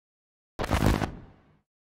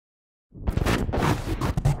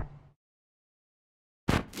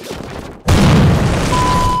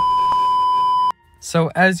So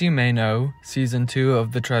as you may know, Season 2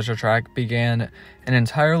 of the Treasure Track began an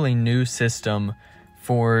entirely new system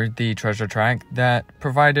for the Treasure Track that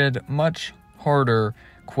provided much harder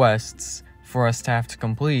quests for us to have to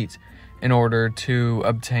complete in order to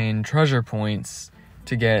obtain treasure points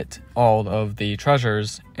to get all of the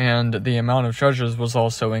treasures, and the amount of treasures was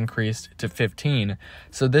also increased to 15.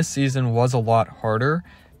 So this season was a lot harder,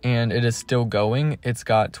 and it is still going. It's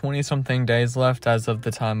got 20-something days left as of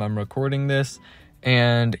the time I'm recording this,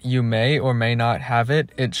 and you may or may not have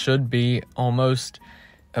it. It should be almost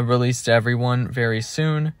released to everyone very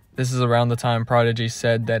soon. This is around the time Prodigy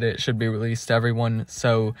said that it should be released to everyone,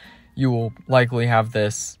 so you will likely have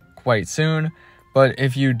this quite soon. But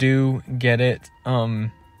if you do get it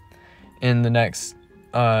in the next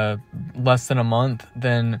less than a month,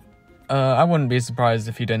 then I wouldn't be surprised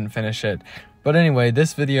if you didn't finish it. But anyway,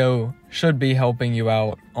 this video should be helping you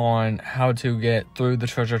out on how to get through the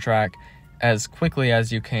treasure track as quickly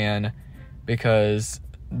as you can, because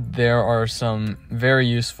there are some very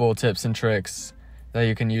useful tips and tricks that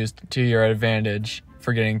you can use to your advantage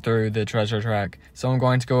for getting through the treasure track. So I'm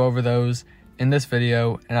going to go over those in this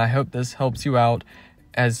video, and I hope this helps you out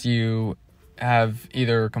as you have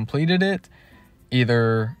either completed it,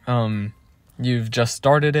 either you've just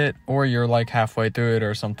started it, or you're like halfway through it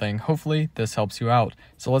or something. Hopefully this helps you out.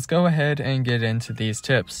 So let's go ahead and get into these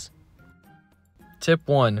tips. Tip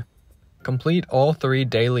 1. Complete all 3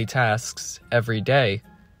 daily tasks every day.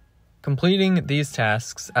 Completing these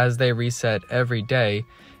tasks as they reset every day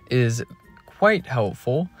is quite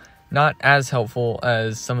helpful. Not as helpful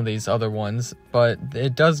as some of these other ones, but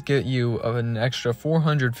it does get you an extra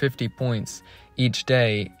 450 points each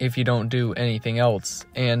day if you don't do anything else,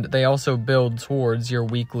 and they also build towards your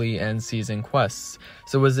weekly and season quests.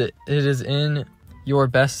 So it is in your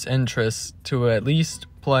best interest to at least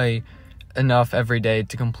play enough every day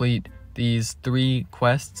to complete these 3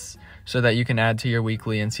 quests so that you can add to your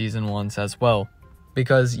weekly and season ones as well,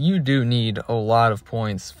 because you do need a lot of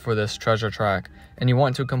points for this treasure track, and you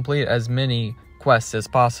want to complete as many quests as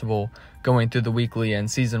possible going through the weekly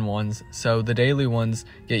and season ones, so the daily ones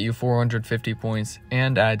get you 450 points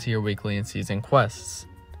and add to your weekly and season quests.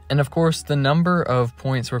 And of course, the number of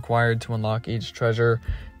points required to unlock each treasure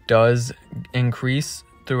does increase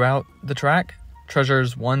throughout the track.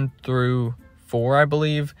 Treasures 1 through 4, I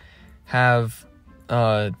believe, have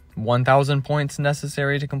 1,000 points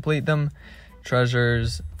necessary to complete them.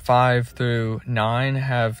 Treasures 5 through 9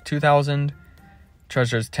 have 2,000.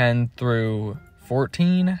 Treasures 10 through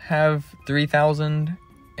 14 have 3,000.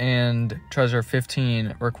 And treasure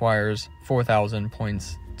 15 requires 4,000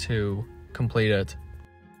 points to complete it.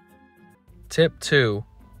 Tip 2.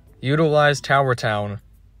 Utilize Tower Town.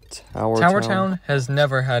 Tower Town has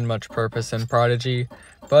never had much purpose in Prodigy,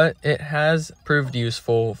 but it has proved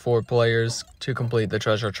useful for players to complete the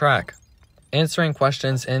treasure track. Answering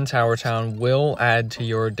questions in Tower Town will add to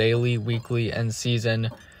your daily, weekly, and season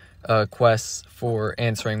quests for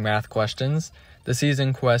answering math questions. The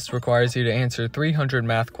season quest requires you to answer 300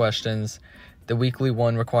 math questions, the weekly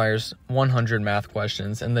one requires 100 math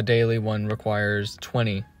questions, and the daily one requires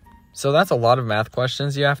 20. So that's a lot of math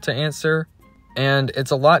questions you have to answer, and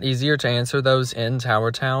it's a lot easier to answer those in Tower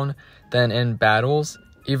Town than in battles,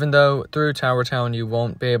 even though through Tower Town you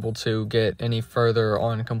won't be able to get any further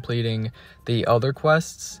on completing the other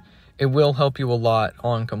quests. It will help you a lot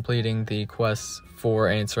on completing the quests for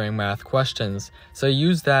answering math questions, so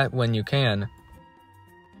use that when you can.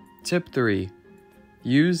 Tip 3.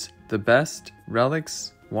 Use the best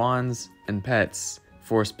relics, wands, and pets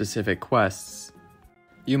for specific quests.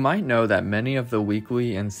 You might know that many of the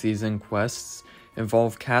weekly and season quests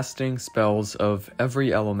involve casting spells of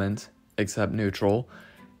every element except neutral,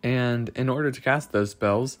 and in order to cast those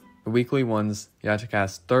spells, the weekly ones you have to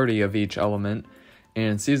cast 30 of each element,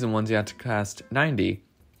 and season ones you have to cast 90.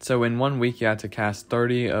 So in 1 week you have to cast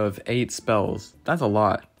 30 of 8 spells. That's a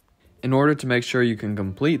lot. In order to make sure you can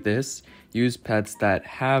complete this, use pets that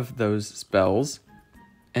have those spells,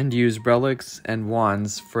 and use relics and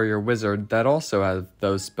wands for your wizard that also have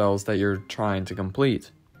those spells that you're trying to complete.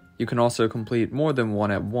 You can also complete more than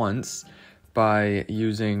one at once by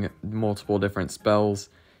using multiple different spells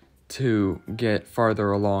to get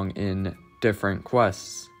farther along in different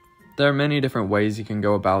quests. There are many different ways you can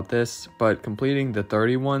go about this, but completing the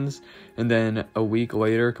 30 ones and then a week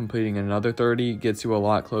later completing another 30 gets you a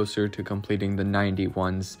lot closer to completing the 90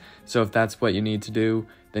 ones. So if that's what you need to do,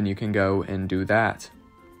 then you can go and do that.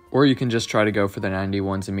 Or you can just try to go for the 90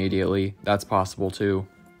 ones immediately. That's possible too.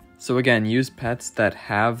 So again, use pets that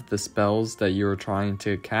have the spells that you're trying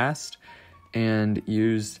to cast, and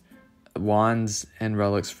use wands and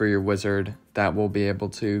relics for your wizard that will be able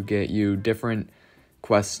to get you different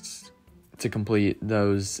quests to complete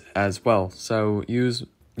those as well. So use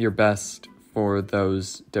your best for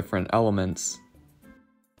those different elements.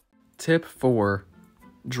 Tip 4.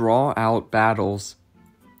 Draw out battles.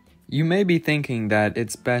 You may be thinking that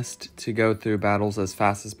it's best to go through battles as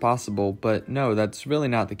fast as possible, but no, that's really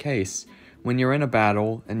not the case. When you're in a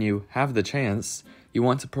battle and you have the chance, you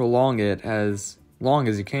want to prolong it as long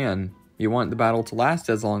as you can. You want the battle to last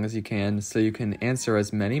as long as you can so you can answer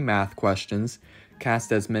as many math questions,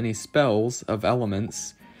 cast as many spells of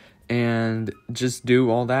elements, and just do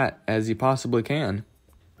all that as you possibly can.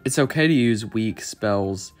 It's okay to use weak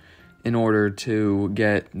spells in order to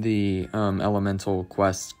get the elemental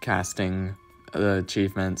quest casting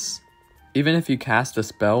achievements. Even if you cast a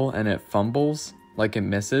spell and it fumbles, like it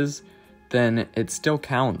misses, then it still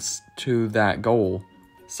counts to that goal.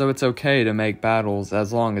 So it's okay to make battles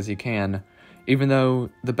as long as you can, even though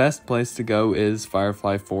the best place to go is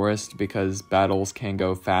Firefly Forest because battles can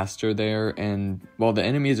go faster there, and while the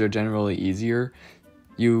enemies are generally easier,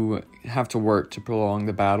 you have to work to prolong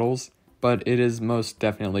the battles, but it is most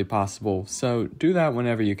definitely possible, so do that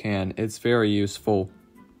whenever you can. It's very useful.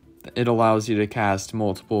 It allows you to cast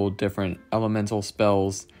multiple different elemental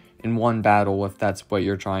spells in one battle if that's what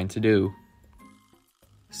you're trying to do.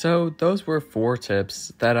 So those were 4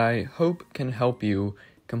 tips that I hope can help you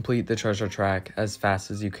complete the treasure track as fast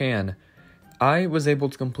as you can. I was able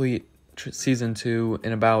to complete Season 2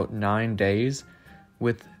 in about 9 days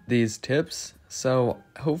with these tips, so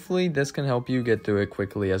hopefully this can help you get through it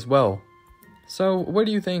quickly as well. So what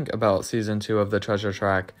do you think about Season 2 of the treasure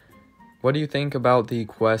track? What do you think about the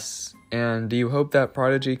quests, and do you hope that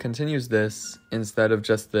Prodigy continues this instead of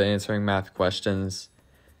just the answering math questions?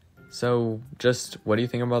 So just what do you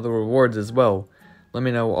think about the rewards as well? Let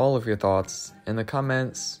me know all of your thoughts in the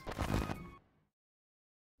comments.